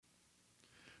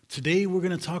Today we're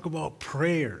going to talk about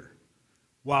prayer.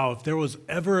 Wow, if there was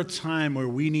ever a time where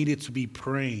we needed to be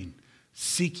praying,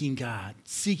 seeking God,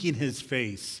 seeking His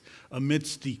face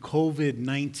amidst the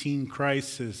COVID-19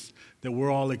 crisis that we're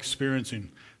all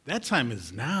experiencing, that time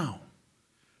is now.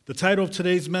 The title of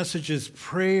today's message is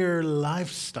Prayer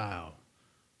Lifestyle.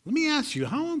 Let me ask you,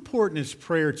 how important is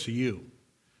prayer to you?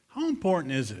 How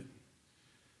important is it?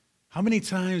 How many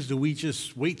times do we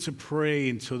just wait to pray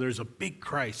until there's a big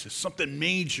crisis, something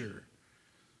major?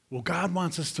 Well, God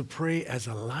wants us to pray as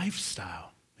a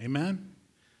lifestyle. Amen?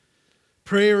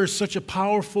 Prayer is such a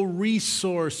powerful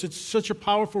resource. It's such a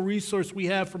powerful resource we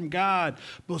have from God,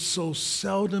 but so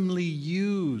seldomly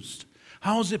used.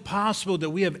 How is it possible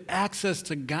that we have access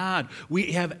to God?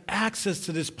 We have access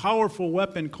to this powerful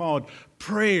weapon called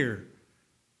prayer.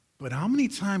 But how many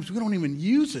times we don't even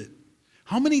use it?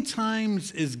 How many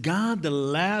times is God the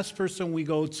last person we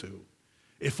go to?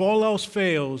 If all else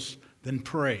fails, then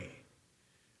pray.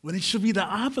 When it should be the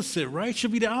opposite, right? It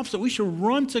should be the opposite. We should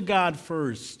run to God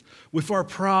first with our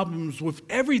problems, with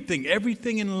everything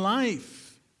in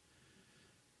life.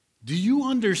 Do you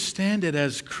understand that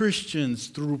as Christians,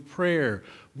 through prayer,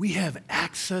 we have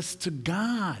access to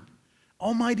God?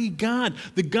 Almighty God,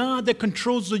 the God that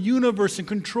controls the universe and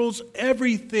controls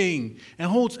everything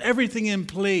and holds everything in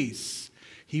place.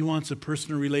 He wants a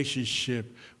personal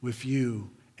relationship with you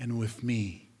and with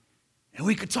me. And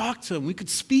we could talk to Him. We could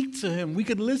speak to Him. We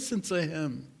could listen to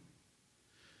Him.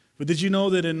 But did you know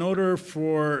that in order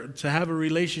to have a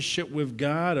relationship with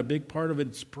God, a big part of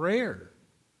it is prayer?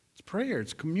 It's prayer.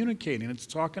 It's communicating. It's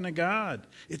talking to God.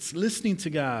 It's listening to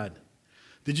God.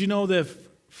 Did you know that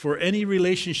for any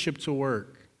relationship to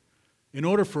work, in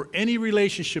order for any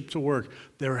relationship to work,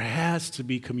 there has to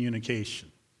be communication?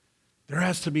 There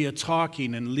has to be a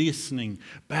talking and listening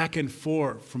back and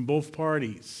forth from both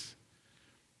parties.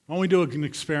 Why don't we do an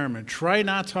experiment? Try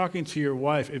not talking to your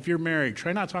wife. If you're married,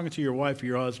 try not talking to your wife or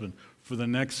your husband for the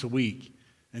next week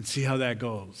and see how that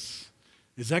goes.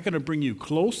 Is that going to bring you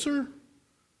closer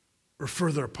or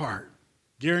further apart?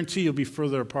 Guarantee you'll be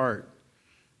further apart.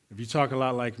 If you talk a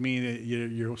lot like me,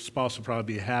 your spouse will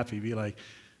probably be happy. Be like,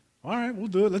 all right, we'll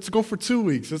do it. Let's go for 2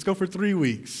 weeks. Let's go for 3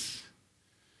 weeks.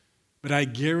 But I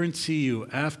guarantee you,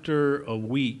 after a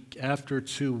week, after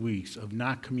 2 weeks of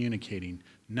not communicating,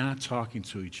 not talking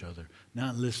to each other,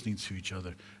 not listening to each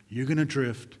other, you're going to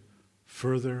drift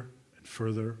further and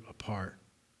further apart.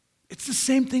 It's the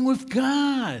same thing with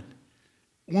God.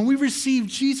 When we receive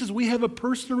Jesus, we have a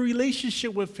personal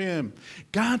relationship with Him.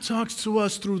 God talks to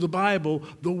us through the Bible,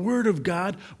 the Word of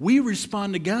God. We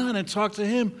respond to God and talk to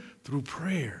Him through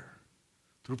prayer.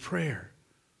 Through prayer.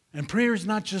 And prayer is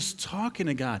not just talking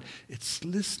to God. It's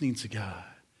listening to God.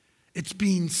 It's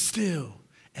being still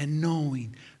and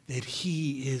knowing that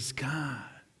He is God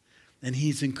and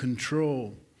He's in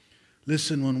control.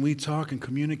 Listen, when we talk and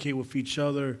communicate with each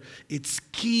other, it's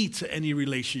key to any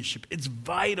relationship. It's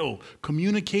vital.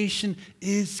 Communication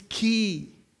is key.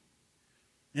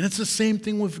 And it's the same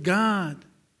thing with God.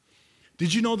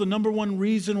 Did you know the number one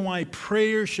reason why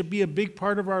prayer should be a big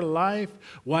part of our life,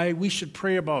 why we should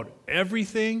pray about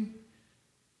everything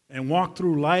and walk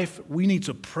through life? We need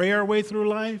to pray our way through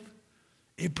life.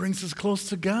 It brings us close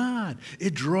to God.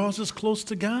 It draws us close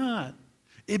to God.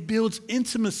 It builds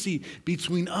intimacy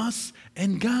between us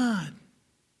and God.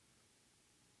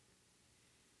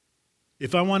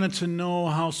 If I wanted to know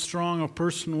how strong a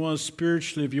person was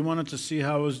spiritually, if you wanted to see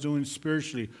how I was doing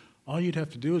spiritually, all you'd have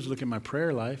to do is look at my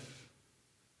prayer life.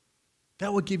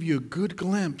 That would give you a good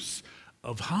glimpse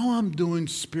of how I'm doing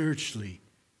spiritually.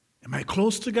 Am I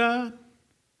close to God?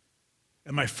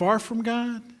 Am I far from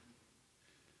God?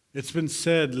 It's been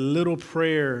said, little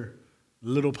prayer,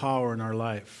 little power in our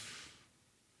life.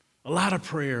 A lot of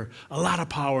prayer, a lot of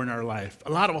power in our life.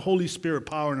 A lot of Holy Spirit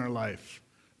power in our life.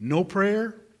 No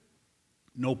prayer,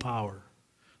 no power.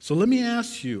 So let me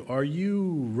ask you, are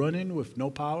you running with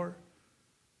no power?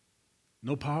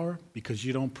 No power because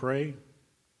you don't pray?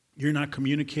 You're not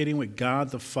communicating with God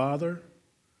the Father?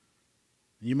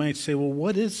 You might say, well,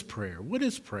 what is prayer? What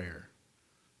is prayer?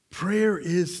 Prayer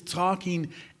is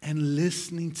talking and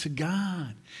listening to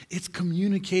God. It's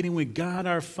communicating with God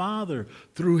our Father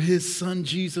through His Son,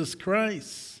 Jesus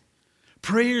Christ.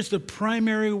 Prayer is the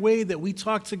primary way that we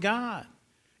talk to God.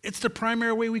 It's the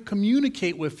primary way we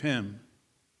communicate with Him.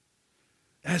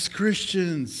 As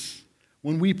Christians,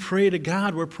 when we pray to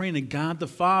God, we're praying to God the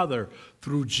Father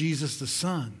through Jesus the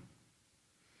Son.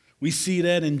 We see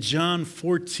that in John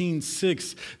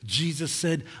 14:6. Jesus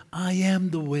said, I am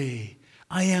the way,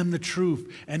 I am the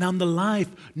truth, and I'm the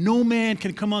life. No man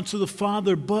can come unto the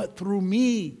Father but through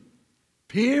me.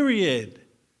 Period.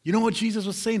 You know what Jesus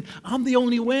was saying? I'm the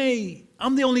only way.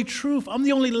 I'm the only truth. I'm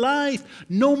the only life.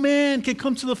 No man can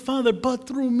come to the Father but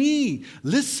through me.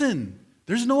 Listen,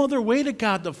 there's no other way to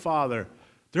God the Father.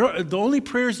 The only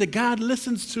prayers that God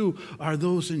listens to are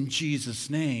those in Jesus'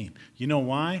 name. You know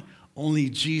why? Only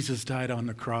Jesus died on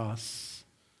the cross.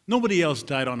 Nobody else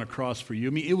died on the cross for you.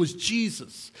 I mean, it was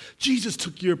Jesus. Jesus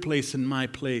took your place and my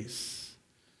place.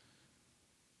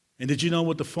 And did you know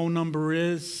what the phone number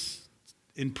is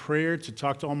in prayer to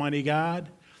talk to Almighty God?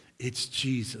 It's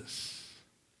Jesus.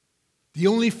 The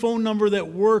only phone number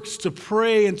that works to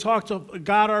pray and talk to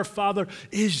God our Father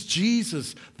is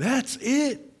Jesus. That's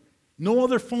it. No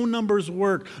other phone numbers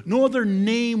work. No other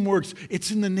name works. It's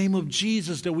in the name of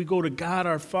Jesus that we go to God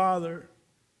our Father.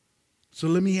 So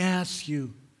let me ask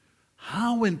you,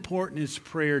 how important is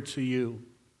prayer to you?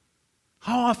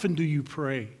 How often do you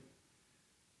pray?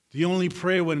 Do you only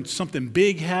pray when something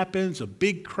big happens, a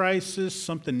big crisis,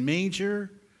 something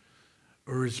major?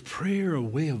 Or is prayer a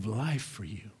way of life for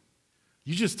you?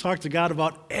 You just talk to God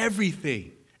about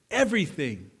everything,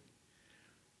 everything.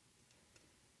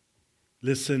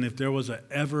 Listen, if there was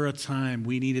ever a time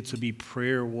we needed to be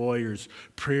prayer warriors,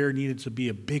 prayer needed to be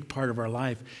a big part of our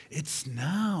life, it's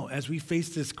now as we face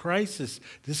this crisis,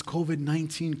 this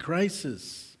COVID-19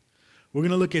 crisis. We're going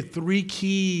to look at 3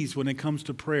 keys when it comes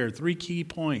to prayer, 3 key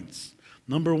points.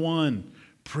 Number 1,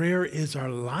 prayer is our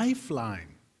lifeline.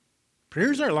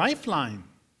 Prayer is our lifeline.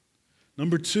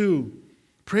 Number 2,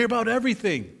 pray about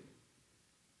everything.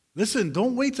 Listen,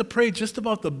 don't wait to pray just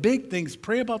about the big things.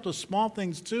 Pray about the small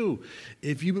things too.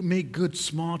 If you make good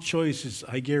small choices,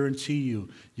 I guarantee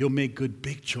you'll make good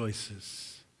big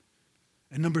choices.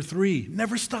 And number 3,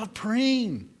 never stop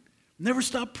praying. Never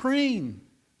stop praying.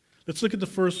 Let's look at the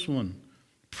first one.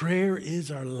 Prayer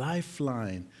is our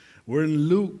lifeline. We're in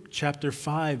Luke chapter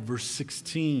 5, verse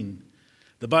 16.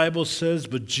 The Bible says,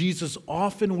 but Jesus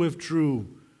often withdrew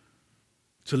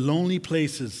to lonely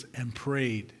places and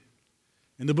prayed.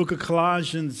 In the book of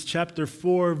Colossians, chapter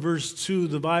 4, verse 2,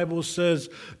 the Bible says,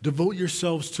 devote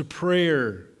yourselves to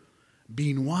prayer,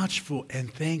 being watchful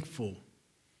and thankful.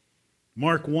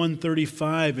 Mark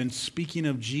 1:35, and speaking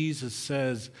of Jesus,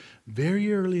 says,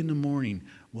 very early in the morning,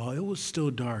 while it was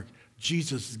still dark,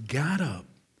 Jesus got up,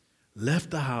 left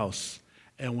the house,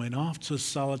 and went off to a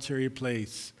solitary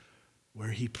place where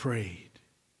he prayed.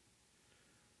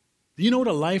 Do you know what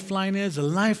a lifeline is? A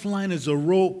lifeline is a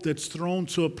rope that's thrown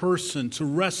to a person to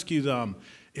rescue them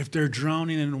if they're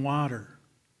drowning in water.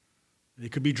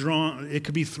 It could be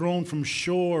thrown from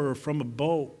shore or from a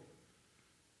boat.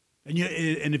 And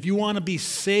if you want to be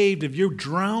saved, if you're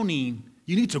drowning,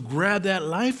 you need to grab that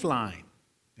lifeline.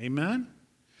 Amen?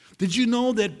 Did you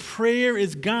know that prayer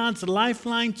is God's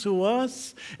lifeline to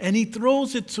us? And he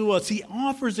throws it to us. He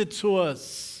offers it to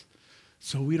us.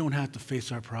 So we don't have to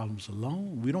face our problems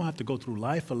alone. We don't have to go through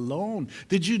life alone.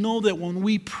 Did you know that when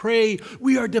we pray,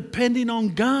 we are depending on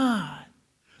God?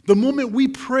 The moment we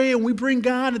pray and we bring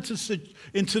God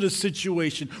into the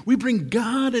situation, we bring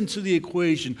God into the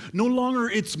equation. No longer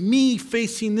it's me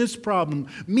facing this problem,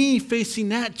 me facing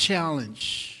that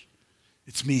challenge.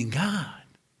 It's me and God.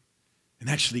 And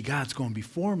actually, God's going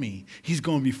before me. He's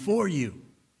going before you.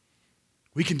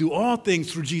 We can do all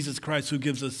things through Jesus Christ who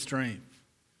gives us strength.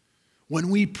 When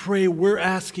we pray, we're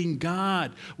asking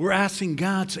God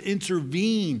to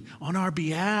intervene on our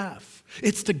behalf.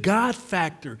 It's the God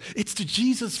factor. It's the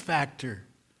Jesus factor.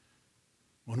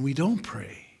 When we don't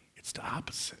pray, it's the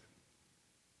opposite.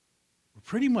 We're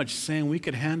pretty much saying we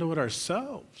could handle it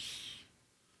ourselves.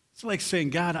 It's like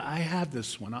saying, God, I have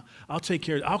this one. I'll take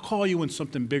care of it. I'll call you when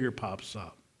something bigger pops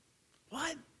up.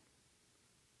 What?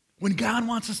 When God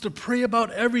wants us to pray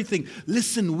about everything,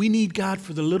 listen, we need God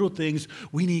for the little things.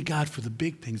 We need God for the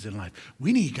big things in life.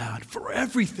 We need God for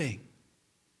everything.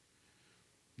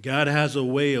 God has a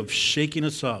way of shaking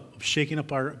us up, of shaking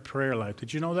up our prayer life.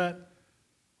 Did you know that?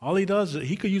 All he does,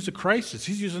 he could use a crisis.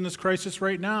 He's using this crisis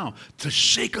right now to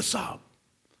shake us up,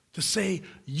 to say,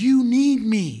 you need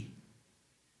me.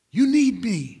 You need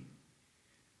me.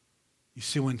 You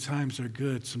see, when times are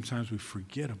good, sometimes we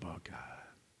forget about God.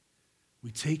 We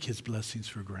take his blessings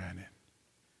for granted.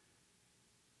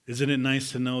 Isn't it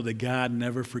nice to know that God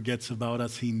never forgets about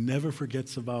us? He never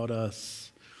forgets about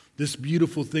us. This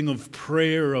beautiful thing of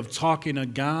prayer, of talking to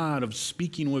God, of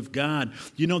speaking with God.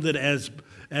 You know that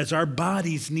as our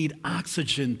bodies need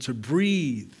oxygen to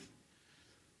breathe,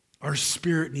 our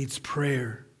spirit needs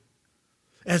prayer.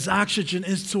 As oxygen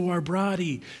is to our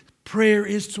body, prayer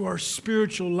is to our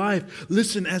spiritual life.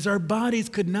 Listen, as our bodies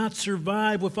could not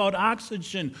survive without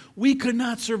oxygen, we could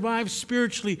not survive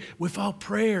spiritually without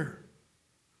prayer.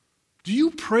 Do you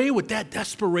pray with that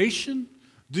desperation?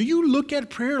 Do you look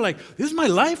at prayer like, this is my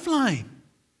lifeline?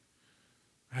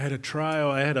 I had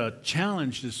a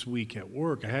challenge this week at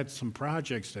work. I had some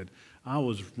projects that I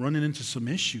was running into some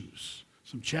issues,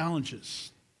 some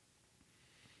challenges,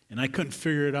 and I couldn't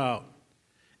figure it out.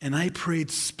 And I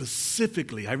prayed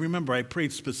specifically. I remember I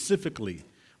prayed specifically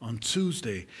on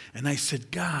Tuesday, and I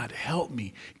said, God, help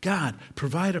me. God,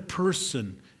 provide a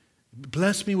person.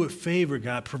 Bless me with favor,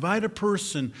 God. Provide a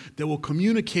person that will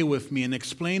communicate with me and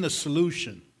explain a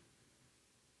solution.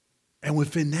 And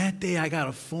within that day, I got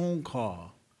a phone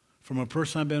call from a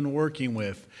person I've been working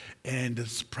with, and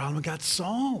this problem got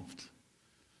solved.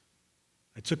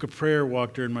 I took a prayer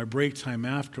walk during my break time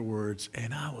afterwards,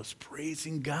 and I was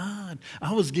praising God.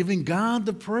 I was giving God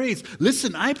the praise.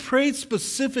 Listen, I prayed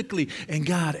specifically, and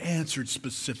God answered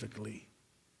specifically.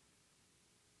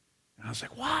 And I was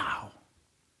like, wow.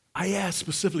 I asked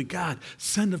specifically, God,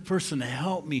 send a person to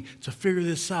help me to figure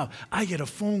this out. I get a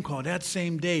phone call that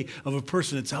same day of a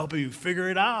person that's helping me figure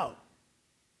it out.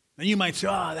 And you might say,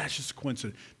 oh, that's just a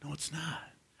coincidence. No, it's not.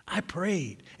 I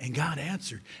prayed, and God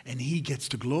answered, and he gets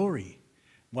the glory.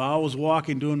 While I was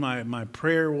walking, doing my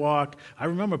prayer walk, I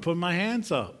remember putting my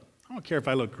hands up. I don't care if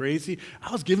I look crazy.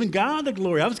 I was giving God the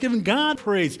glory. I was giving God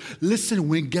praise. Listen,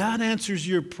 when God answers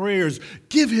your prayers,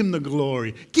 give him the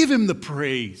glory. Give him the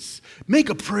praise. Make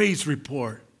a praise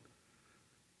report.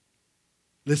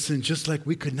 Listen, just like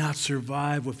we could not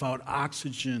survive without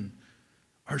oxygen,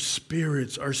 our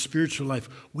spirits, our spiritual life,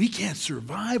 we can't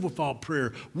survive without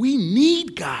prayer. We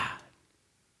need God.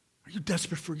 Are you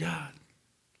desperate for God?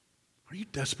 Are you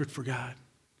desperate for God?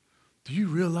 Do you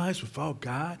realize without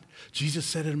God, Jesus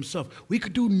said it himself, we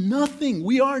could do nothing.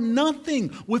 We are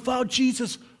nothing. Without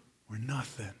Jesus, we're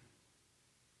nothing.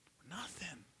 We're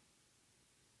nothing.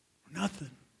 We're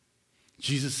nothing.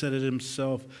 Jesus said it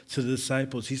himself to the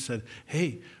disciples. He said,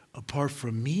 hey, apart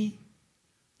from me,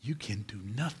 you can do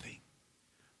nothing.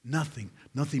 Nothing.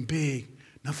 Nothing big.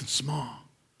 Nothing small.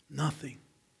 Nothing.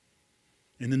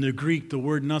 And in the Greek, the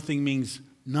word nothing means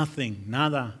nothing.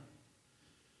 Nada.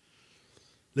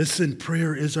 Listen,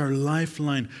 prayer is our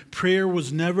lifeline. Prayer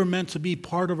was never meant to be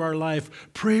part of our life.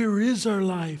 Prayer is our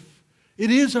life.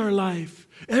 It is our life.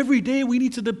 Every day we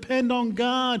need to depend on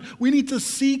God. We need to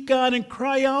seek God and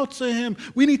cry out to him.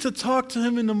 We need to talk to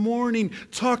him in the morning,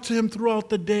 talk to him throughout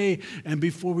the day. And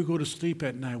before we go to sleep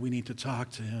at night, we need to talk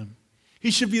to him.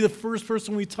 He should be the first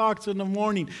person we talk to in the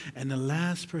morning and the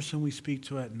last person we speak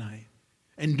to at night.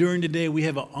 And during the day, we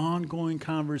have an ongoing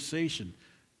conversation.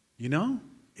 You know?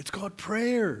 It's called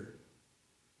prayer.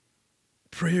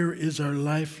 Prayer is our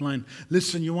lifeline.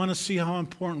 Listen, you want to see how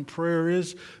important prayer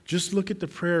is? Just look at the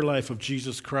prayer life of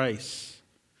Jesus Christ.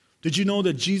 Did you know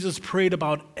that Jesus prayed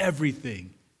about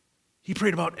everything? He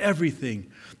prayed about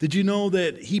everything. Did you know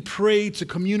that he prayed to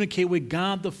communicate with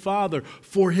God the Father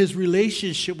for his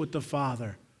relationship with the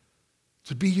Father?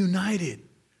 To be united.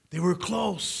 They were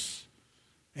close.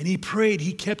 And he prayed.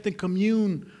 He kept in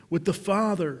commune with the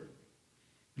Father.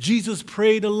 Jesus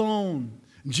prayed alone.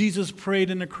 Jesus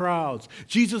prayed in the crowds.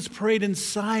 Jesus prayed in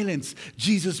silence.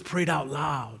 Jesus prayed out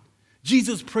loud.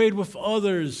 Jesus prayed with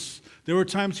others. There were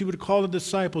times he would call the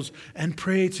disciples and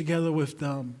pray together with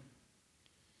them.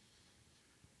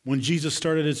 When Jesus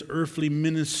started his earthly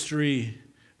ministry,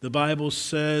 the Bible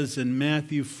says in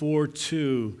Matthew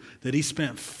 4:2 that he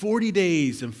spent 40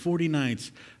 days and 40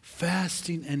 nights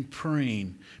fasting and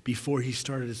praying before he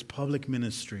started his public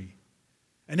ministry.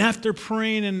 And after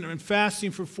praying and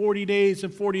fasting for 40 days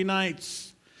and 40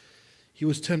 nights, he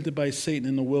was tempted by Satan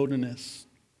in the wilderness.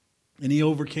 And he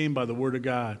overcame by the word of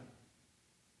God.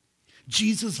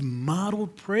 Jesus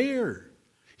modeled prayer.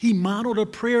 He modeled a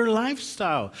prayer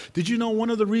lifestyle. Did you know one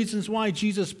of the reasons why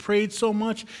Jesus prayed so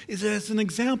much is as an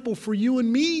example for you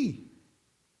and me?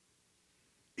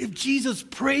 If Jesus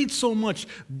prayed so much,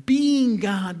 being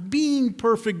God, being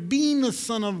perfect, being the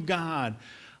Son of God,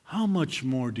 how much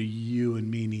more do you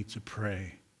and me need to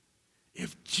pray?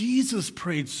 If Jesus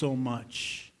prayed so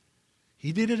much,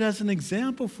 he did it as an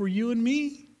example for you and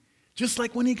me. Just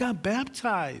like when he got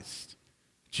baptized.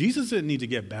 Jesus didn't need to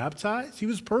get baptized. He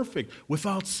was perfect,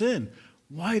 without sin.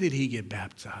 Why did he get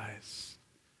baptized?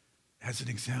 As an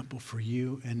example for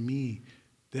you and me,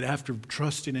 that after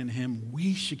trusting in him,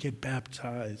 we should get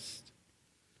baptized.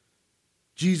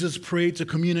 Jesus prayed to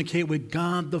communicate with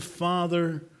God the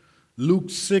Father. Luke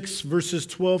 6, verses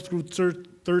 12 through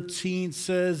 13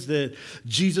 says that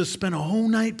Jesus spent a whole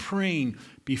night praying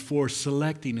before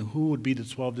selecting who would be the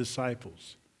 12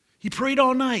 disciples. He prayed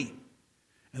all night.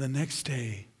 And the next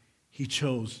day, he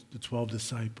chose the 12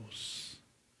 disciples.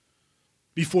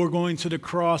 Before going to the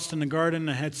cross in the Garden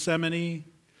of Gethsemane,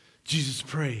 Jesus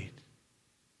prayed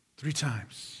 3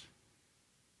 times.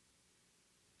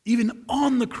 Even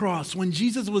on the cross, when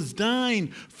Jesus was dying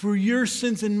for your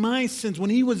sins and my sins,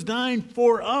 when he was dying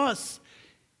for us,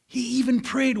 he even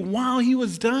prayed while he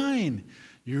was dying.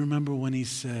 You remember when he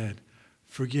said,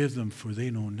 "Forgive them, for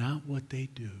they know not what they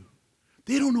do."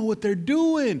 They don't know what they're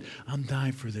doing. I'm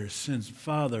dying for their sins.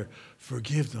 Father,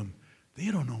 forgive them. They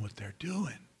don't know what they're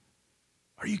doing.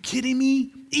 Are you kidding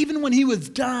me? Even when he was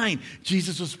dying,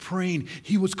 Jesus was praying.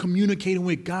 He was communicating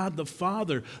with God the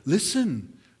Father.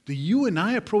 Listen, do you and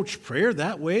I approach prayer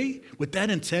that way? With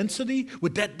that intensity?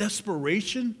 With that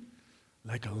desperation?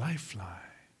 Like a lifeline.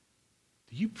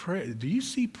 Do you pray? Do you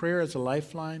see prayer as a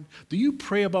lifeline? Do you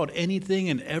pray about anything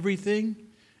and everything?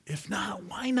 If not,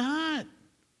 why not?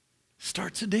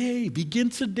 Start today. Begin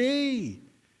today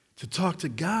to talk to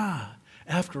God.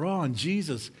 After all, in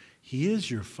Jesus, he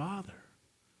is your Father.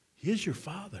 He is your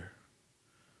Father.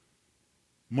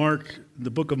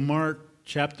 The book of Mark,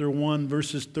 chapter 1,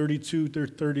 verses 32 through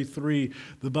 33,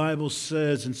 the Bible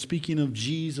says, and speaking of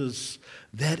Jesus,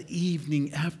 that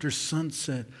evening after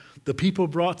sunset, the people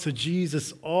brought to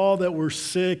Jesus all that were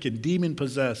sick and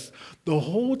demon-possessed. The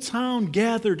whole town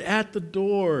gathered at the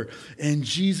door, and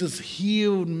Jesus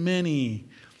healed many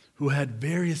who had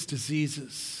various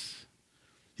diseases.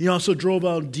 He also drove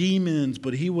out demons,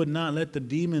 but he would not let the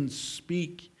demons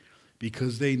speak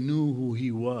because they knew who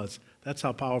he was. That's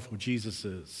how powerful Jesus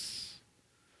is.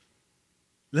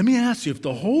 Let me ask you, if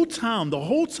the whole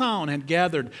town had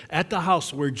gathered at the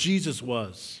house where Jesus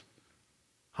was,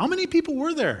 how many people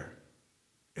were there?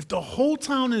 If the whole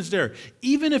town is there,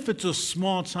 even if it's a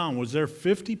small town, was there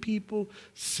 50 people,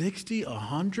 60,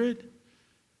 100?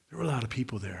 There were a lot of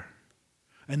people there.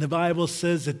 And the Bible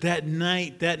says that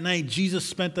night, Jesus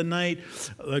spent the night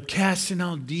casting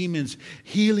out demons,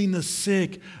 healing the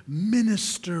sick,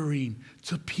 ministering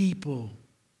to people.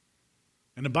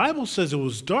 And the Bible says it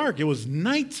was dark. It was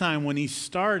nighttime when he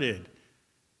started.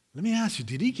 Let me ask you,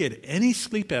 did he get any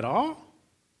sleep at all?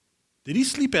 Did he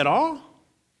sleep at all?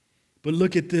 But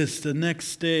look at this, the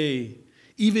next day,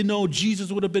 even though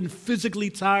Jesus would have been physically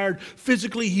tired,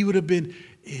 physically he would have been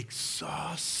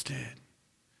exhausted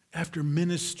after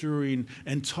ministering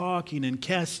and talking and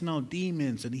casting out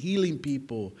demons and healing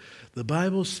people. The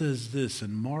Bible says this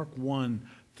in Mark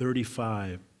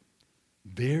 1:35,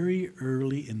 very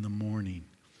early in the morning,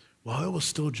 while it was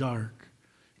still dark,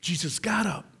 Jesus got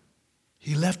up,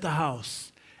 he left the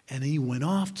house, and he went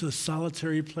off to a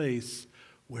solitary place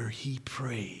where he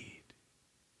prayed.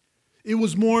 It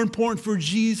was more important for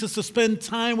Jesus to spend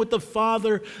time with the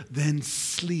Father than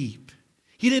sleep.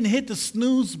 He didn't hit the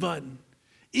snooze button,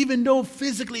 even though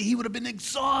physically he would have been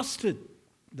exhausted.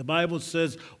 The Bible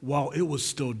says while it was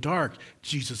still dark,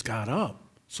 Jesus got up.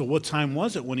 So what time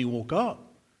was it when he woke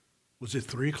up? Was it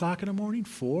 3 o'clock in the morning,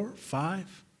 4,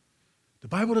 5? The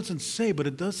Bible doesn't say, but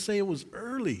it does say it was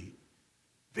early,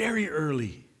 very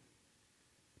early.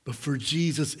 But for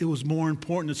Jesus, it was more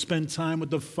important to spend time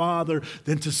with the Father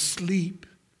than to sleep.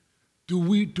 Do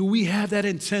we have that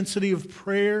intensity of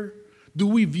prayer? Do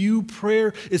we view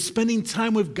prayer as spending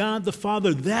time with God the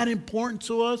Father that important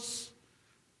to us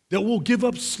that we'll give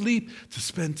up sleep to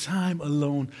spend time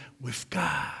alone with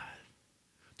God?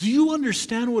 Do you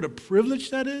understand what a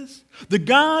privilege that is? The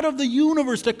God of the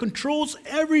universe that controls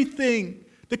everything.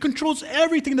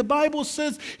 The Bible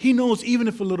says he knows even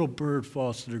if a little bird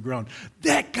falls to the ground.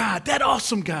 That God, that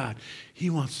awesome God, he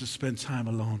wants to spend time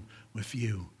alone with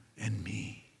you and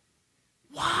me.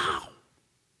 Wow.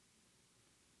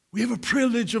 We have a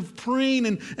privilege of praying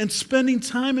and spending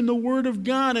time in the Word of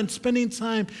God and spending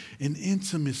time in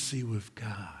intimacy with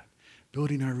God,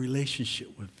 building our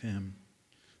relationship with him.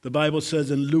 The Bible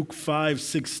says in Luke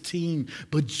 5:16,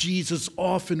 but Jesus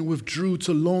often withdrew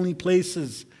to lonely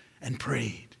places and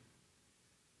prayed.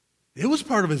 It was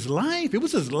part of his life. It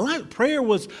was his life. Prayer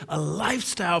was a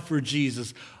lifestyle for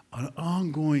Jesus, an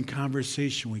ongoing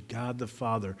conversation with God the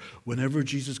Father. Whenever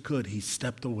Jesus could, he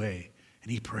stepped away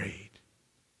and he prayed.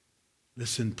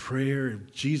 Listen, prayer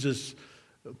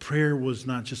was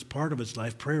not just part of his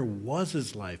life. Prayer was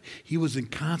his life. He was in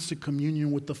constant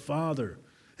communion with the Father.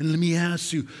 And let me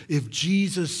ask you,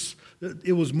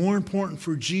 it was more important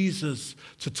for Jesus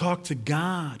to talk to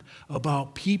God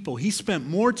about people. He spent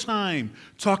more time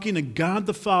talking to God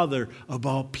the Father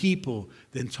about people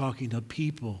than talking to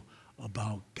people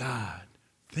about God.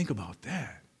 Think about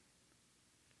that.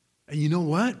 And you know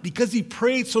what? Because he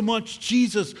prayed so much,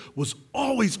 Jesus was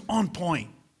always on point.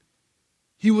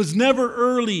 He was never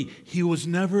early. He was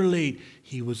never late.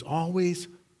 He was always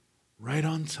right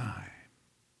on time.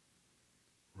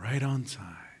 Right on time.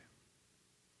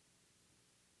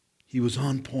 He was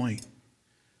on point.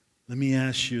 Let me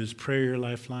ask you, is prayer your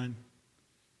lifeline?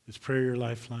 Is prayer your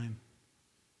lifeline?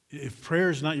 If prayer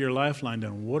is not your lifeline,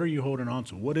 then what are you holding on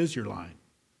to? What is your line?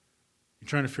 You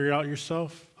trying to figure it out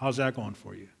yourself? How's that going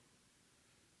for you?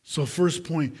 So first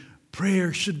point,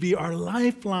 prayer should be our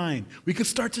lifeline. We could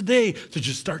start today to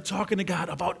just start talking to God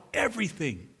about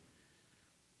everything.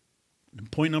 And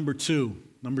point number two,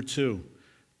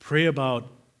 pray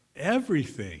about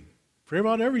everything. Pray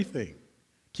about everything.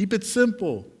 Keep it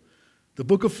simple. The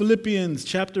book of Philippians,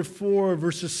 chapter 4,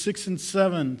 verses 6 and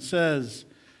 7 says,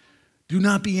 do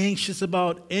not be anxious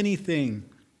about anything,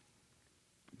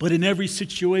 but in every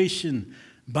situation,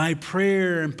 by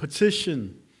prayer and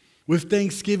petition, with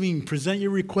thanksgiving, present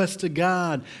your request to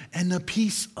God, and the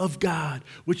peace of God,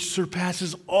 which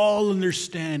surpasses all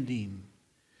understanding,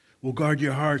 will guard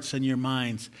your hearts and your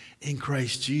minds in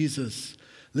Christ Jesus.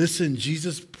 Listen,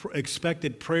 Jesus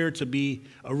expected prayer to be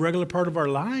a regular part of our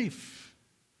life.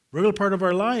 Regular part of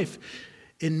our life.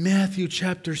 In Matthew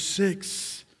chapter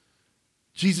 6,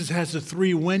 Jesus has the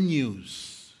 3 when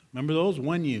yous. Remember those?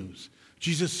 When yous.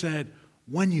 Jesus said,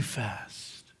 when you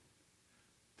fast.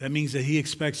 That means that he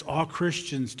expects all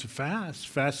Christians to fast,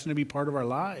 fasting to be part of our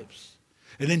lives.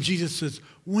 And then Jesus says,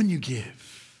 when you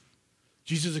give.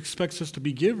 Jesus expects us to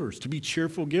be givers, to be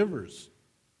cheerful givers,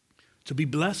 to be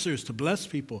blessers, to bless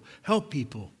people, help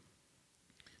people.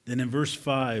 Then in verse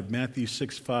 5, Matthew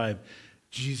 6:5,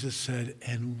 Jesus said,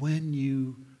 and when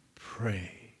you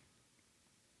pray.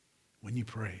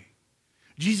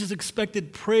 Jesus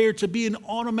expected prayer to be an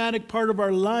automatic part of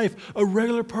our life, a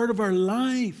regular part of our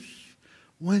life.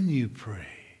 When you pray.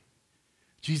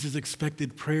 Jesus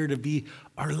expected prayer to be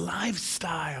our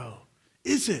lifestyle.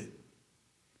 Is it?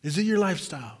 Is it your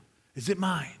lifestyle? Is it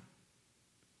mine?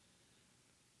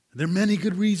 There are many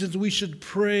good reasons we should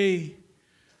pray.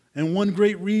 And one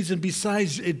great reason,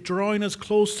 besides it drawing us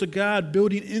close to God,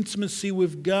 building intimacy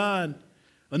with God,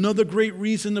 another great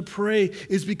reason to pray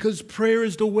is because prayer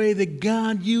is the way that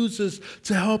God uses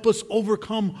to help us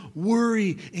overcome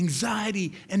worry,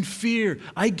 anxiety, and fear.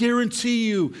 I guarantee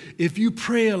you, if you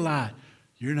pray a lot,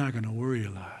 you're not going to worry a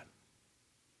lot.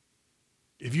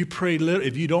 If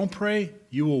you don't pray,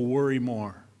 you will worry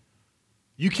more.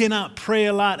 You cannot pray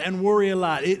a lot and worry a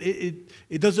lot.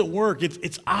 It doesn't work.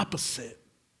 It's opposite.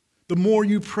 The more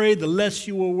you pray, the less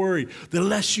you will worry. The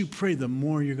less you pray, the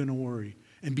more you're going to worry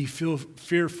and be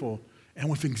fearful and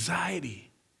with anxiety.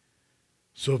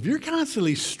 So if you're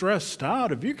constantly stressed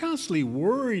out, if you're constantly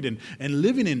worried and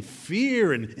living in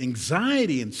fear and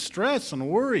anxiety and stress and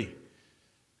worry,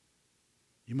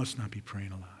 you must not be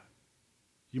praying a lot.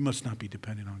 You must not be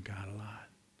depending on God a lot.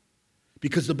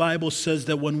 Because the Bible says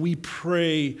that when we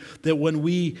pray, that when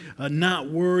we not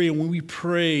worry and when we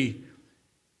pray,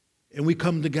 and we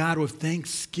come to God with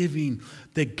thanksgiving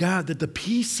that the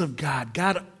peace of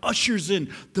God ushers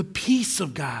in the peace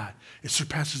of God. It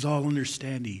surpasses all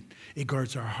understanding. It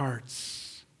guards our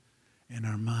hearts and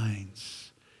our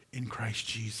minds in Christ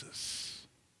Jesus.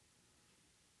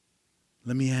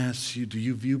 Let me ask you, do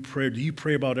you view prayer? Do you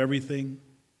pray about everything?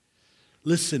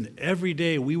 Listen, every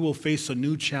day we will face a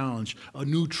new challenge, a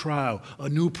new trial, a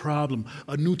new problem,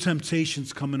 a new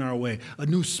temptations coming our way, a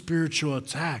new spiritual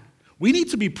attack. We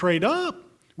need to be prayed up.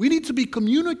 We need to be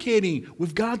communicating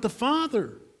with God the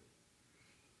Father.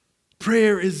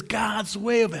 Prayer is God's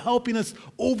way of helping us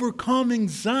overcome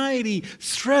anxiety,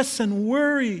 stress, and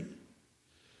worry.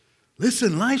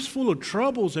 Listen, life's full of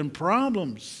troubles and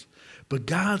problems, but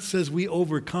God says we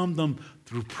overcome them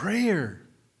through prayer.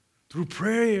 Through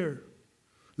prayer.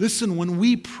 Listen, when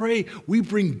we pray, we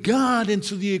bring God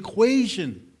into the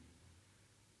equation.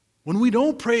 When we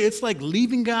don't pray, it's like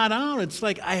leaving God out. It's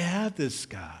like, I have this,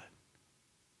 God.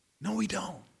 No, we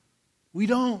don't. We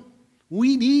don't.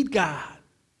 We need God.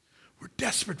 We're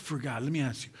desperate for God. Let me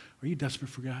ask you, are you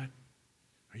desperate for God?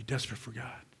 Are you desperate for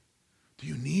God? Do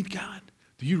you need God?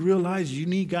 Do you realize you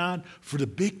need God for the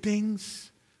big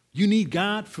things? You need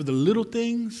God for the little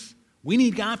things? We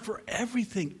need God for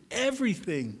everything,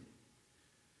 everything.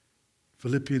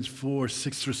 Philippians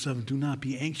 4:6-7, do not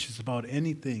be anxious about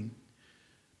anything.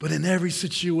 But in every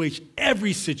situation,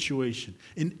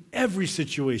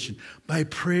 by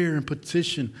prayer and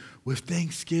petition, with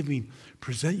thanksgiving,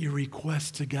 present your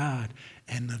requests to God,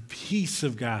 and the peace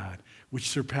of God, which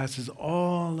surpasses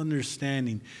all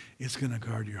understanding, is going to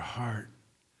guard your heart.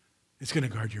 It's going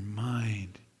to guard your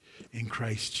mind in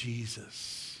Christ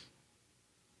Jesus.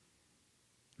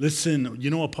 Listen,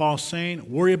 you know what Paul's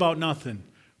saying? Worry about nothing,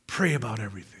 pray about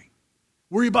everything.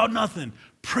 Worry about nothing,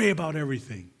 pray about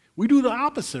everything. We do the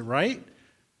opposite, right?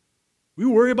 We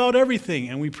worry about everything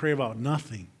and we pray about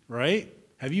nothing, right?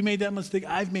 Have you made that mistake?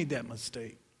 I've made that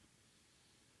mistake.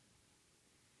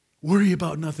 Worry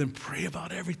about nothing, pray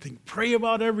about everything. Pray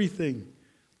about everything.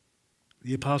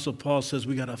 The Apostle Paul says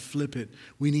we got to flip it.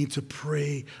 We need to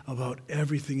pray about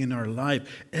everything in our life,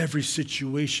 every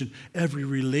situation, every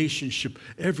relationship,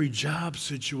 every job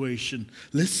situation.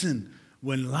 Listen,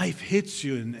 when life hits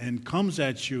you and comes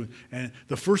at you, and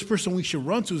the first person we should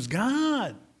run to is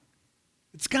God.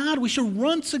 It's God. We should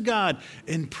run to God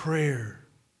in prayer.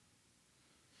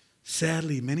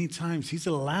 Sadly, many times, He's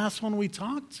the last one we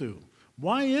talk to.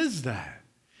 Why is that?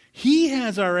 He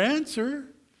has our answer.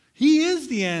 He is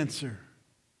the answer.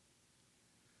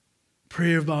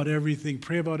 Pray about everything.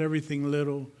 Pray about everything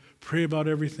little. Pray about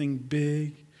everything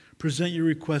big. Present your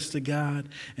request to God,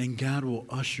 and God will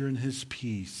usher in His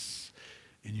peace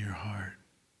in your heart,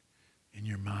 in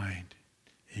your mind,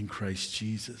 in Christ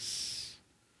Jesus.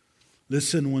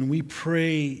 Listen, when we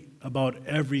pray about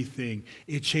everything,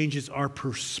 it changes our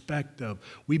perspective.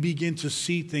 We begin to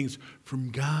see things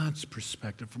from God's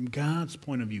perspective, from God's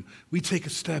point of view. We take a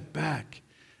step back.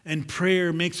 And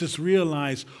prayer makes us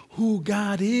realize who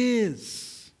God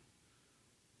is.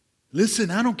 Listen,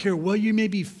 I don't care what you may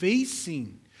be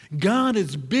facing. God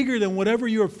is bigger than whatever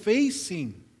you're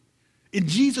facing. In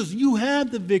Jesus, you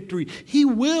have the victory. He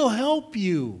will help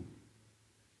you.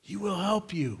 He will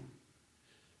help you.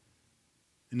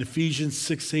 In Ephesians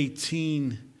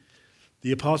 6:18,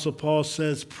 the Apostle Paul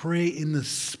says, pray in the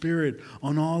Spirit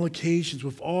on all occasions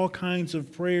with all kinds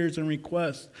of prayers and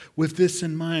requests. With this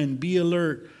in mind, be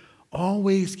alert.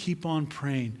 Always keep on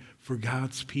praying for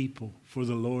God's people, for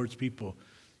the Lord's people.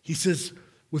 He says,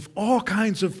 with all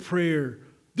kinds of prayer,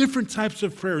 different types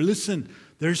of prayer. Listen,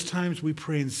 there's times we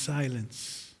pray in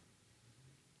silence.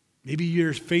 Maybe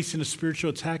you're facing a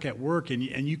spiritual attack at work and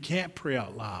you can't pray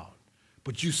out loud,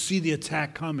 but you see the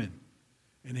attack coming.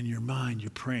 And in your mind, you're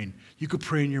praying. You could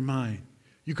pray in your mind.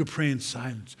 You could pray in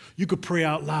silence. You could pray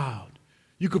out loud.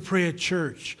 You could pray at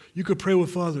church. You could pray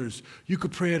with others. You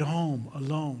could pray at home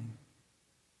alone.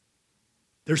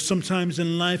 There's sometimes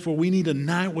in life where we need a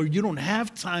night where you don't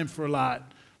have time for a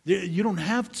lot. You don't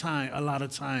have time, a lot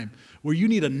of time, where you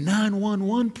need a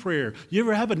 911 prayer. You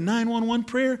ever have a 911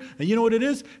 prayer? And you know what it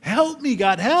is? Help me,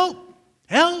 God, help.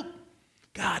 Help.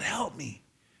 God, help me.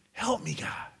 Help me,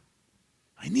 God.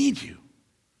 I need you.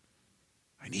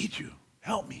 I need you.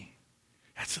 Help me.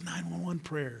 That's a 911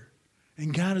 prayer.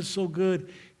 And God is so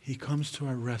good. He comes to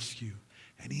our rescue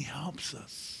and He helps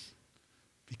us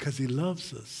because He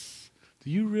loves us. Do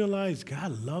you realize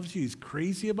God loves you? He's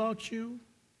crazy about you?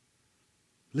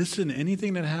 Listen,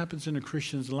 anything that happens in a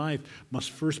Christian's life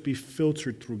must first be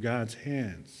filtered through God's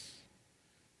hands.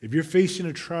 If you're facing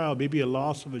a trial, maybe a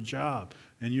loss of a job,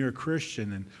 and you're a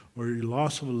Christian, or your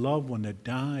loss of a loved one that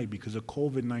died because of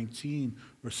COVID-19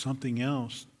 or something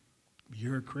else,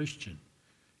 you're a Christian.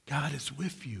 God is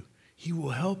with you. He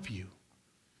will help you.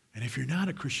 And if you're not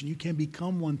a Christian, you can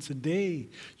become one today.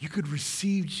 You could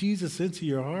receive Jesus into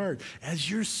your heart as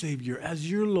your Savior, as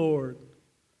your Lord.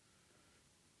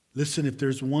 Listen, if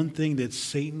there's one thing that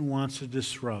Satan wants to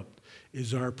disrupt,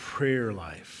 is our prayer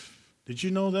life. Did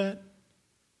you know that?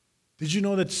 Did you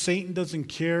know that Satan doesn't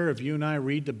care if you and I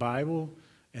read the Bible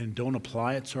and don't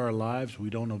apply it to our lives, we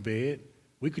don't obey it?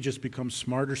 We could just become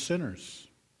smarter sinners.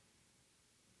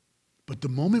 But the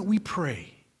moment we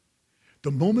pray,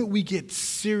 the moment we get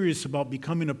serious about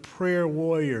becoming a prayer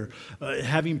warrior,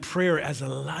 having prayer as a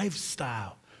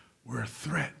lifestyle, we're a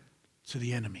threat to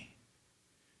the enemy.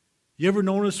 You ever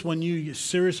notice when you get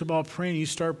serious about praying, you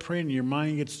start praying and your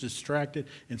mind gets distracted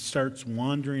and starts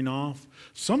wandering off?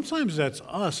 Sometimes that's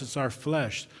us, it's our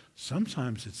flesh.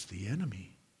 Sometimes it's the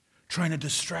enemy trying to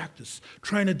distract us,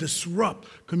 trying to disrupt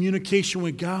communication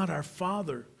with God, our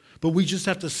Father. But we just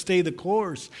have to stay the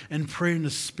course and pray in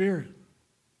the Spirit.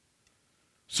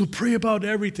 So pray about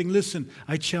everything. Listen,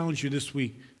 I challenge you this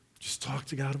week, just talk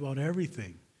to God about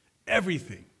everything.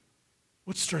 Everything.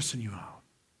 What's stressing you out?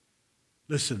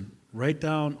 Listen, write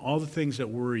down all the things that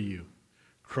worry you.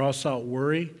 Cross out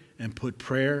worry and put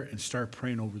prayer and start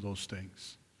praying over those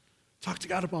things. Talk to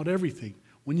God about everything.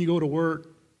 When you go to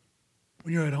work,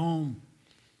 when you're at home,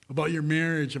 about your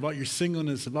marriage, about your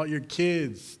singleness, about your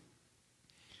kids.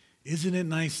 Isn't it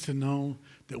nice to know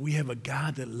that we have a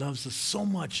God that loves us so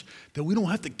much that we don't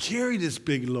have to carry this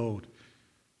big load?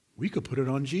 We could put it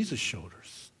on Jesus'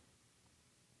 shoulders.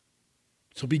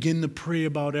 So begin to pray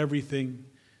about everything.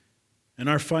 And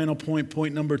our final point,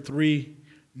 point number 3,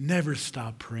 never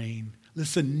stop praying.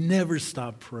 Listen, never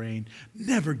stop praying.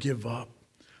 Never give up.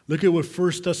 Look at what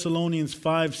 1 Thessalonians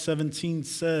 5:17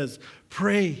 says.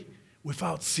 Pray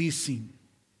without ceasing.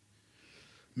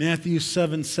 Matthew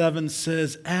 7:7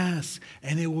 says, ask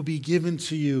and it will be given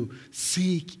to you.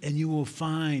 Seek and you will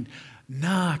find.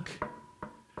 Knock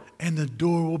and the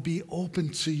door will be open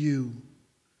to you.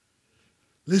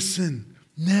 Listen,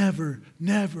 Never,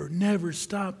 never, never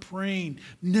stop praying.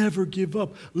 Never give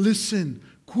up. Listen,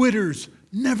 quitters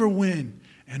never win.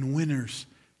 And winners,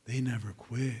 they never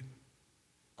quit.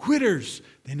 Quitters,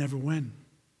 they never win.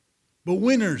 But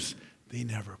winners, they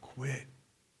never quit.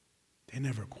 They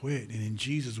never quit. And in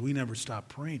Jesus, we never stop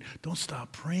praying. Don't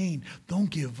stop praying. Don't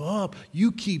give up.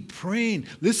 You keep praying.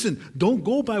 Listen, don't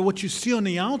go by what you see on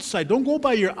the outside. Don't go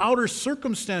by your outer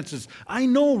circumstances. I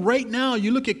know right now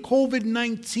you look at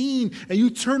COVID-19 and you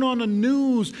turn on the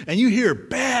news and you hear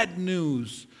bad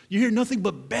news. You hear nothing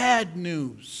but bad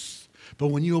news. But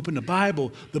when you open the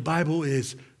Bible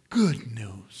is good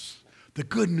news. The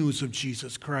good news of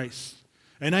Jesus Christ.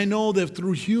 And I know that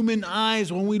through human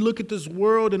eyes, when we look at this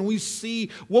world and we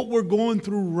see what we're going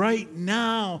through right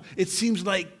now, it seems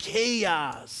like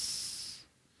chaos.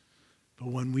 But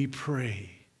when we pray,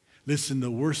 listen,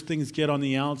 the worse things get on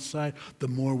the outside, the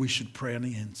more we should pray on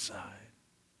the inside.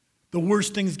 The worse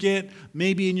things get,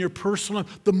 maybe in your personal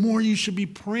life, the more you should be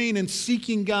praying and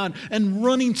seeking God and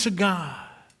running to God.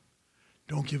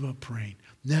 Don't give up praying.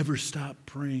 Never stop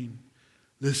praying.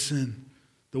 Listen,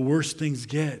 the worse things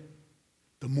get,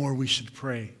 the more we should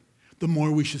pray, the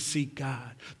more we should seek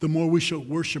God, the more we should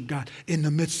worship God in the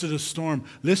midst of the storm.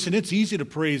 Listen, it's easy to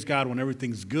praise God when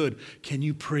everything's good. Can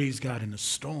you praise God in the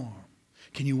storm?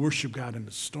 Can you worship God in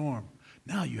the storm?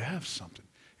 Now you have something.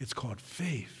 It's called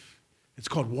faith. It's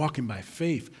called walking by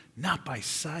faith, not by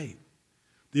sight.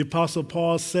 The Apostle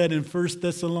Paul said in 1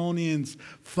 Thessalonians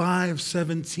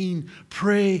 5:17,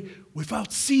 pray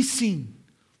without ceasing.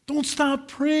 Don't stop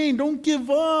praying. Don't give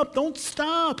up. Don't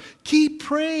stop. Keep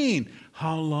praying.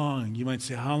 How long? You might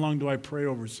say, how long do I pray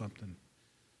over something?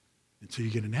 Until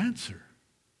you get an answer.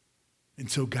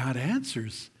 Until God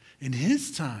answers in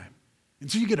His time.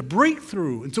 Until you get a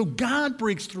breakthrough. Until God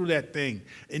breaks through that thing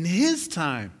in His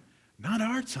time, not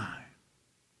our time.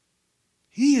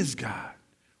 He is God.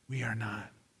 We are not.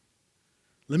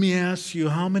 Let me ask you,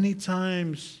 how many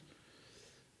times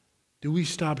do we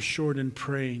stop short in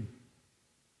praying?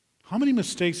 How many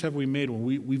mistakes have we made when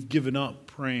we've given up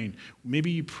praying? Maybe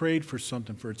you prayed for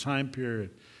something for a time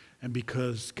period, and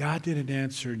because God didn't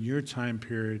answer in your time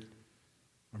period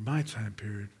or my time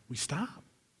period, we stop.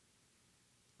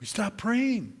 We stop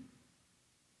praying.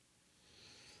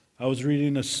 I was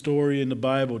reading a story in the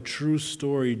Bible, true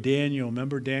story, Daniel.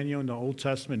 Remember Daniel in the Old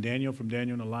Testament, Daniel from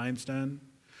Daniel in the lion's den?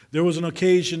 There was an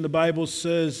occasion, the Bible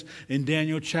says in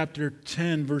Daniel chapter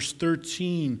 10, verse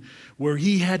 13, where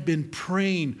he had been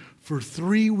praying for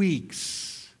 3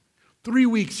 weeks. 3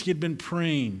 weeks he had been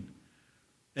praying,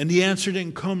 and the answer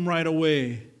didn't come right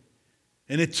away.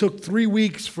 And it took 3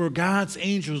 weeks for God's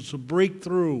angels to break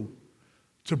through,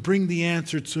 to bring the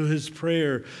answer to his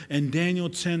prayer. And Daniel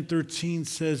 10:13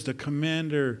 says the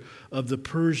commander of the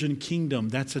Persian kingdom,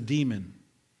 that's a demon,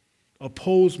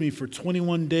 opposed me for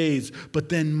 21 days. But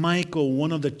then Michael,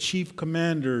 one of the chief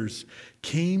commanders,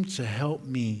 came to help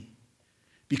me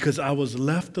because I was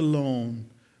left alone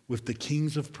with the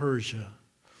kings of Persia.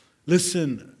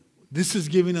 Listen, this is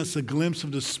giving us a glimpse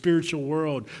of the spiritual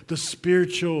world, the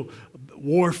spiritual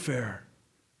warfare.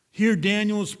 Here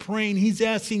Daniel is praying. He's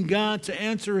asking God to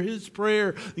answer his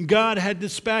prayer. And God had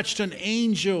dispatched an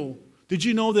angel. Did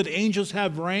you know that angels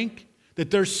have rank? That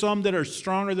there's some that are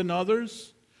stronger than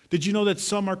others? Did you know that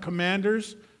some are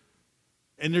commanders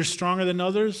and they're stronger than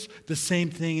others? The same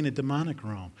thing in the demonic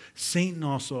realm. Satan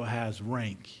also has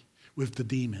rank with the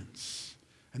demons.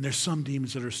 And there's some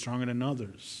demons that are stronger than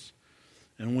others.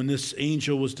 And when this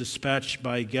angel was dispatched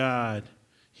by God,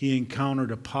 he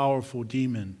encountered a powerful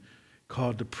demon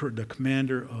called the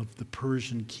commander of the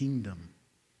Persian kingdom.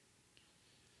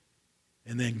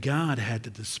 And then God had to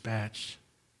dispatch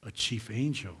a chief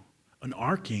angel, an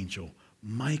archangel,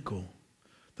 Michael.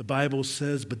 The Bible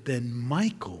says, but then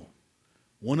Michael,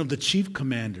 one of the chief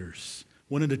commanders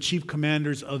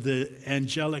of the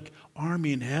angelic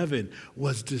army in heaven,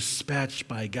 was dispatched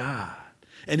by God.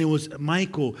 And it was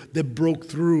Michael that broke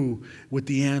through with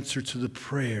the answer to the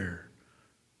prayer.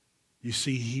 You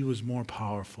see, he was more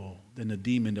powerful than the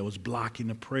demon that was blocking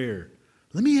the prayer.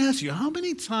 Let me ask you, how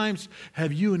many times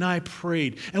have you and I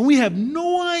prayed and we have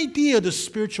no idea the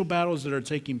spiritual battles that are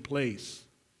taking place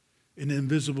in the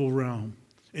invisible realm,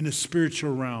 in the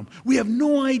spiritual realm? We have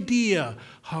no idea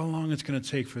how long it's going to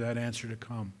take for that answer to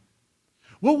come.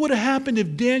 What would have happened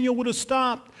if Daniel would have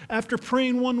stopped after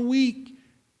praying 1 week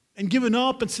and given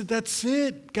up and said, that's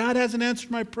it. God hasn't answered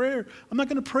my prayer. I'm not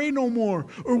going to pray no more.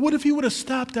 Or what if he would have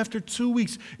stopped after 2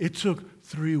 weeks? It took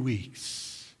 3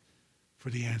 weeks for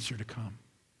the answer to come.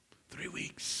 3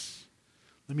 weeks.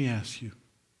 Let me ask you,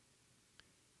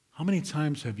 how many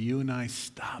times have you and I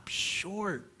stopped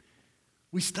short?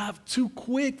 We stopped too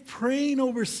quick praying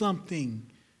over something.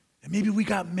 And maybe we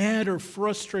got mad or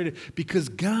frustrated because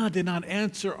God did not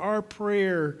answer our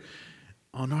prayer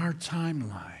on our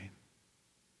timeline.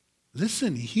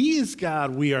 Listen, He is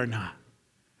God, we are not.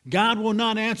 God will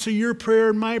not answer your prayer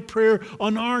and my prayer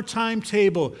on our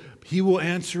timetable. He will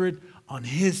answer it on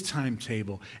His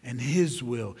timetable and His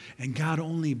will. And God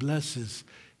only blesses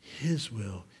His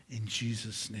will in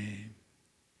Jesus' name.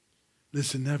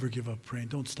 Listen, never give up praying.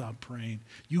 Don't stop praying.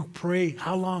 You pray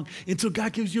how long? Until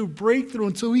God gives you a breakthrough,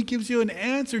 until He gives you an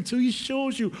answer, until He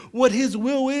shows you what His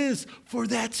will is for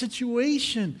that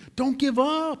situation. Don't give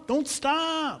up. Don't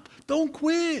stop. Don't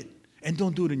quit. And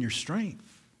don't do it in your strength.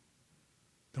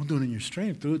 Don't do it in your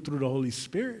strength. Do it through the Holy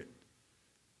Spirit.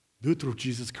 Do it through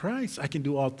Jesus Christ. I can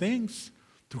do all things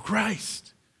through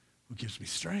Christ who gives me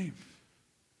strength.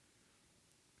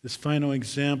 This final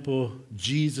example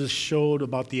Jesus showed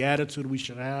about the attitude we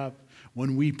should have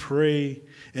when we pray.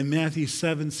 In Matthew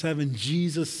 7:7,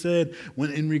 Jesus said,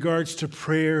 when in regards to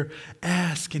prayer,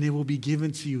 ask and it will be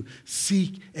given to you.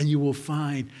 Seek and you will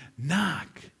find.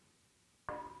 Knock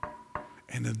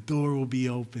and the door will be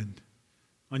opened.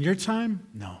 On your time?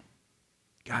 No.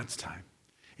 God's time.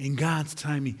 In God's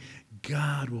timing,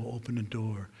 God will open the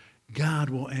door. God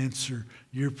will answer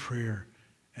your prayer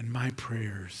and my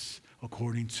prayers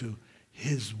according to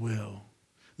His will.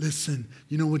 Listen,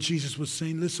 you know what Jesus was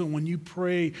saying? Listen, when you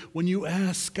pray, when you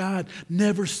ask God,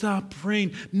 never stop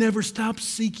praying, never stop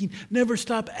seeking, never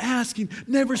stop asking,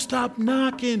 never stop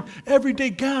knocking. Every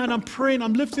day, God, I'm praying.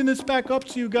 I'm lifting this back up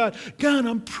to you, God. God,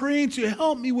 I'm praying to you.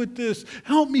 Help me with this.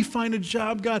 Help me find a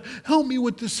job, God. Help me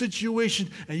with this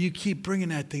situation. And you keep bringing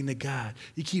that thing to God.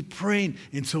 You keep praying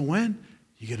until when?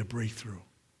 You get a breakthrough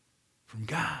from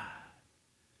God.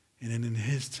 And then in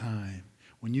His time,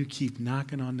 when you keep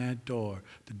knocking on that door,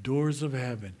 the doors of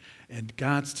heaven, at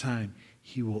God's time,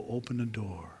 He will open the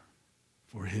door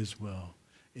for His will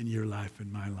in your life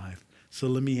and my life. So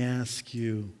let me ask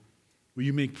you, will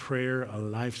you make prayer a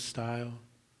lifestyle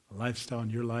in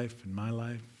your life and my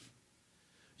life?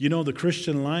 You know, the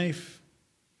Christian life,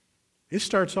 it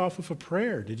starts off with a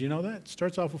prayer. Did you know that? It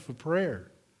starts off with a prayer.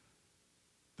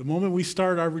 The moment we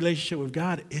start our relationship with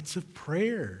God, it's a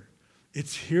prayer.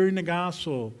 It's hearing the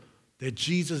gospel that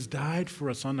Jesus died for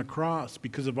us on the cross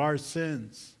because of our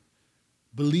sins.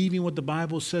 Believing what the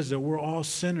Bible says, that we're all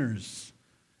sinners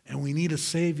and we need a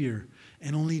Savior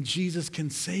and only Jesus can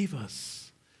save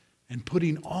us. And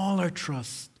putting all our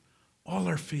trust, all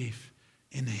our faith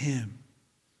in Him.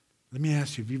 Let me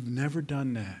ask you, if you've never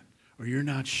done that or you're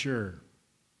not sure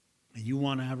and you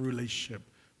want to have a relationship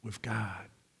with God,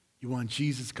 you want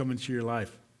Jesus to come into your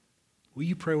life, will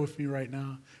you pray with me right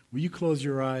now? Will you close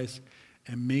your eyes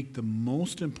and make the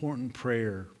most important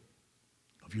prayer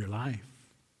of your life?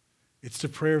 It's the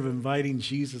prayer of inviting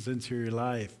Jesus into your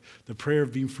life, the prayer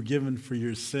of being forgiven for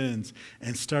your sins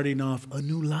and starting off a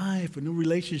new life, a new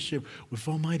relationship with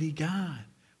Almighty God.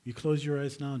 Will you close your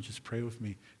eyes now and just pray with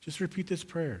me? Just repeat this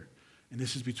prayer. And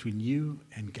this is between you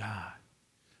and God.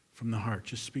 From the heart.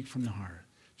 Just speak from the heart.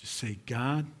 Just say,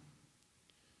 God,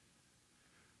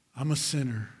 I'm a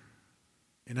sinner.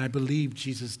 And I believe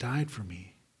Jesus died for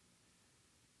me.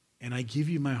 And I give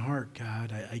you my heart,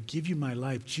 God. I give you my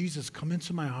life. Jesus, come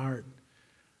into my heart.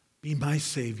 Be my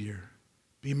Savior.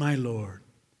 Be my Lord.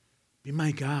 Be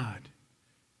my God.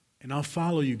 And I'll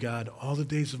follow you, God, all the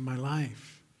days of my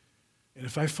life. And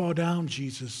if I fall down,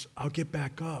 Jesus, I'll get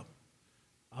back up.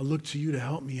 I'll look to you to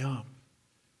help me up.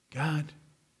 God,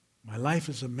 my life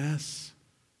is a mess,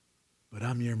 but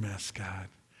I'm your mess, God.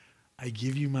 I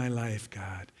give you my life,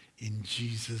 God. In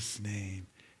Jesus' name,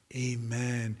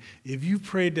 amen. If you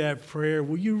prayed that prayer,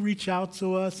 will you reach out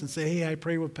to us and say, hey, I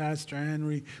prayed with Pastor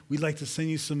Henry. We'd like to send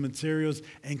you some materials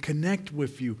and connect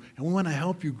with you. And we want to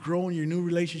help you grow in your new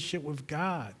relationship with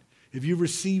God. If you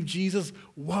received Jesus,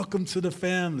 welcome to the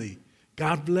family.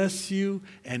 God bless you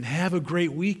and have a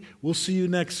great week. We'll see you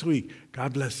next week.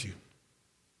 God bless you.